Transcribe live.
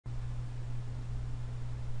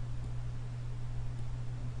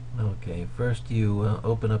Okay, first you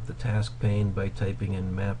open up the task pane by typing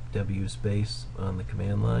in map W space on the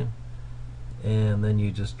command line, and then you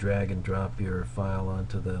just drag and drop your file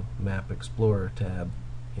onto the Map Explorer tab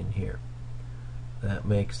in here. That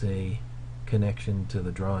makes a connection to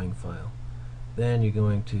the drawing file. Then you're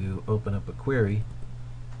going to open up a query,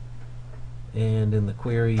 and in the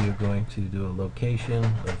query you're going to do a location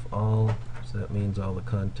of all, so that means all the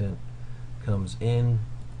content comes in.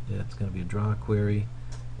 It's going to be a draw query,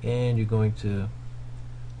 and you're going to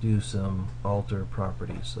do some alter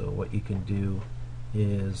properties. So what you can do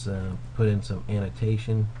is put in some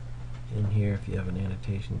annotation in here if you have an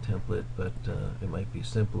annotation template, but it might be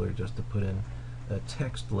simpler just to put in a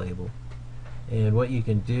text label. And what you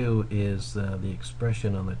can do is the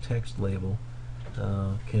expression on the text label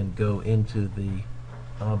can go into the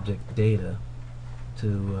object data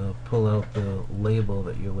to pull out the label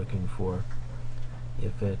that you're looking for.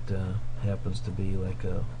 If it happens to be like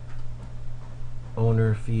a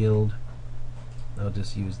owner field, I'll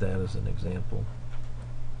just use that as an example.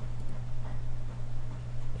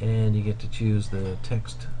 And you get to choose the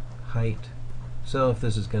text height. So if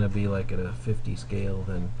this is going to be like at a 50 scale,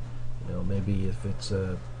 then maybe if it's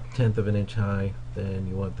a 1/10 of an inch high, then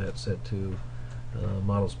you want that set to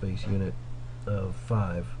model space unit of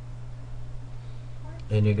 5.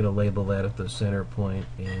 And you're going to label that at the center point,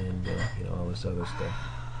 and all this other stuff.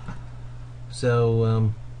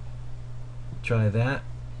 So try that,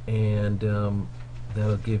 and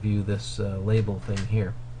that'll give you this label thing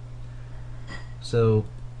here. So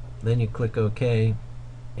then you click OK,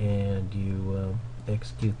 and you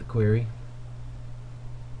execute the query,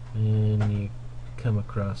 and you come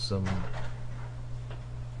across some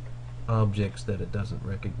objects that it doesn't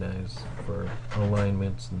recognize for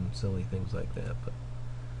alignments and silly things like that, but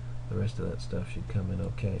the rest of that stuff should come in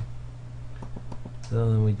okay. So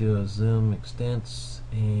then we do a zoom extents,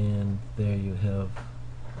 and there you have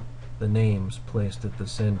the names placed at the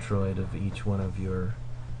centroid of each one of your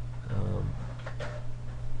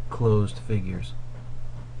closed figures.